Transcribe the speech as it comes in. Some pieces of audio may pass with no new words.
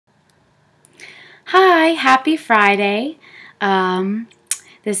Hi, happy Friday.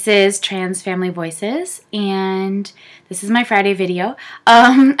 This is Trans Family Voices, and this is my Friday video.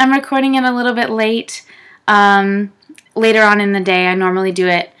 I'm recording it a little bit late, later on in the day. I normally do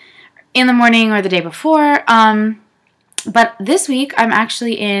it in the morning or the day before, but this week I'm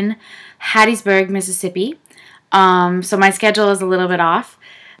actually in Hattiesburg, Mississippi, so my schedule is a little bit off,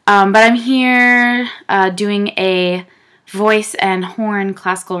 but I'm here doing a voice and horn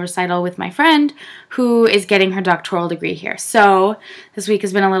classical recital with my friend who is getting her doctoral degree here. So this week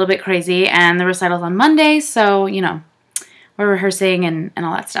has been a little bit crazy, and the recital's on Monday, so you know, we're rehearsing and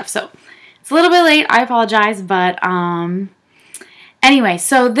all that stuff. So it's a little bit late, I apologize, but anyway,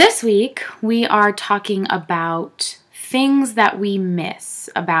 so this week we are talking about things that we miss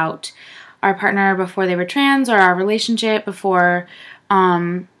about our partner before they were trans, or our relationship before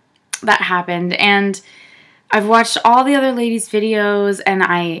that happened. And I've watched all the other ladies' videos, and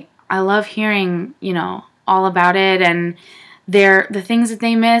I love hearing, you know, all about it and the things that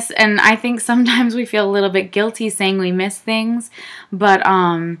they miss. And I think sometimes we feel a little bit guilty saying we miss things, but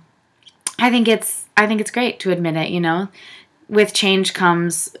I think it's great to admit it. You know, with change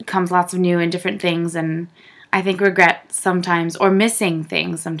comes lots of new and different things, and I think regret sometimes, or missing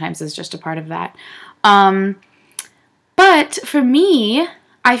things sometimes, is just a part of that. But for me,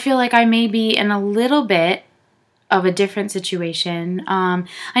 I feel like I may be in a little bit of a different situation.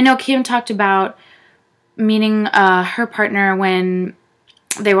 I know Kim talked about meeting her partner when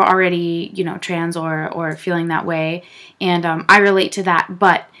they were already, you know, trans or feeling that way, and I relate to that,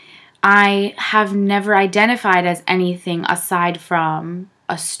 but I have never identified as anything aside from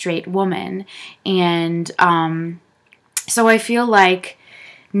a straight woman, and so I feel like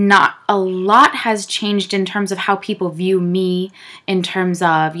not a lot has changed in terms of how people view me, in terms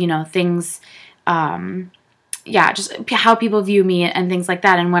of, you know, things, yeah, just how people view me and things like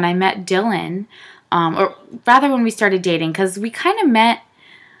that. And when I met Dylan, or rather when we started dating, because we kind of met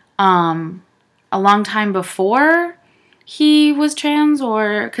a long time before he was trans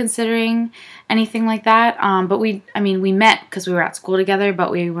or considering anything like that. But we met because we were at school together, but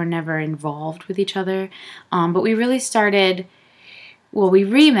we were never involved with each other. But we really started, well, we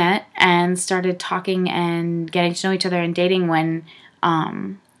re-met and started talking and getting to know each other and dating when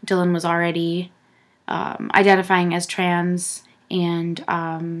Dylan was already identifying as trans and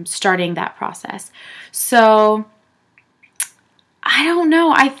starting that process. So I don't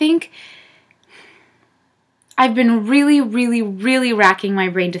know. I think I've been really racking my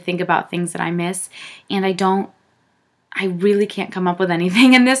brain to think about things that I miss, and I really can't come up with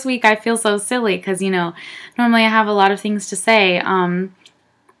anything. And this week I feel so silly because, you know, normally I have a lot of things to say. Yeah,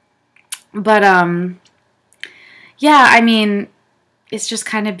 I mean, it's just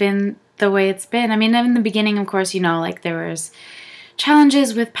kind of been the way it's been. I mean, in the beginning, of course, you know, like there was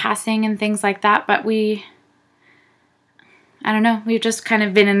challenges with passing and things like that, but I don't know, we've just kind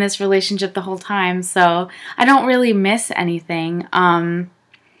of been in this relationship the whole time, so I don't really miss anything. I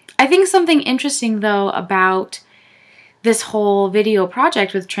think something interesting, though, about this whole video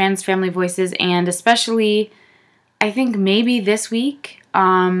project with Trans Family Voices, and especially, I think maybe this week, is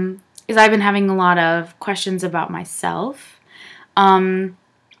I've been having a lot of questions about myself.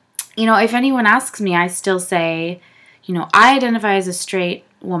 You know, if anyone asks me, I still say, you know, I identify as a straight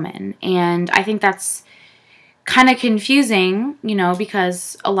woman, and I think that's kind of confusing, you know,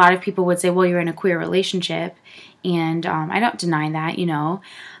 because a lot of people would say, well, you're in a queer relationship, and I don't deny that, you know,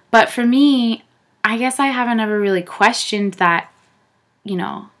 but for me, I guess I haven't ever really questioned that, you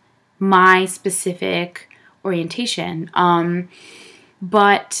know, my specific orientation,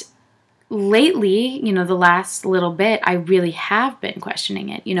 but lately, you know, the last little bit, I really have been questioning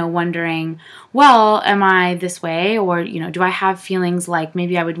it, you know, wondering, well, am I this way? Or, you know, do I have feelings like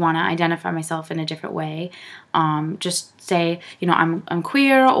maybe I would want to identify myself in a different way? Just say, you know, I'm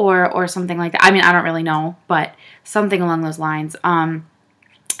queer or something like that. I mean, I don't really know, but something along those lines. And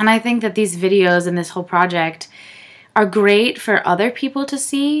I think that these videos and this whole project are great for other people to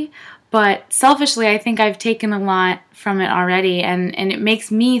see, but selfishly, I think I've taken a lot from it already, and it makes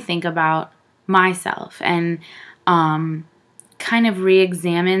me think about myself and kind of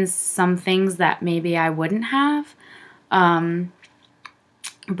re-examine some things that maybe I wouldn't have. But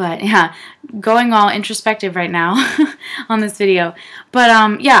yeah, going all introspective right now on this video.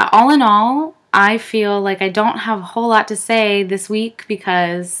 But yeah, all in all, I feel like I don't have a whole lot to say this week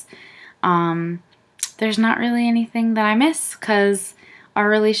because there's not really anything that I miss, because our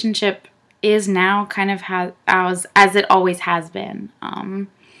relationship is now kind of as it always has been.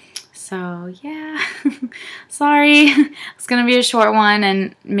 So yeah, sorry. It's going to be a short one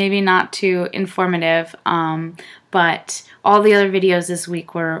and maybe not too informative, but all the other videos this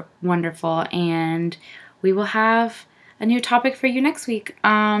week were wonderful, and we will have a new topic for you next week.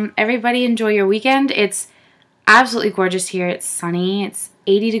 Everybody enjoy your weekend. It's absolutely gorgeous here. It's sunny. It's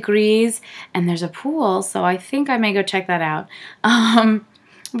 80 degrees, and there's a pool, so I think I may go check that out.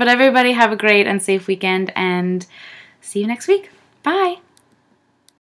 But everybody have a great and safe weekend, and see you next week. Bye!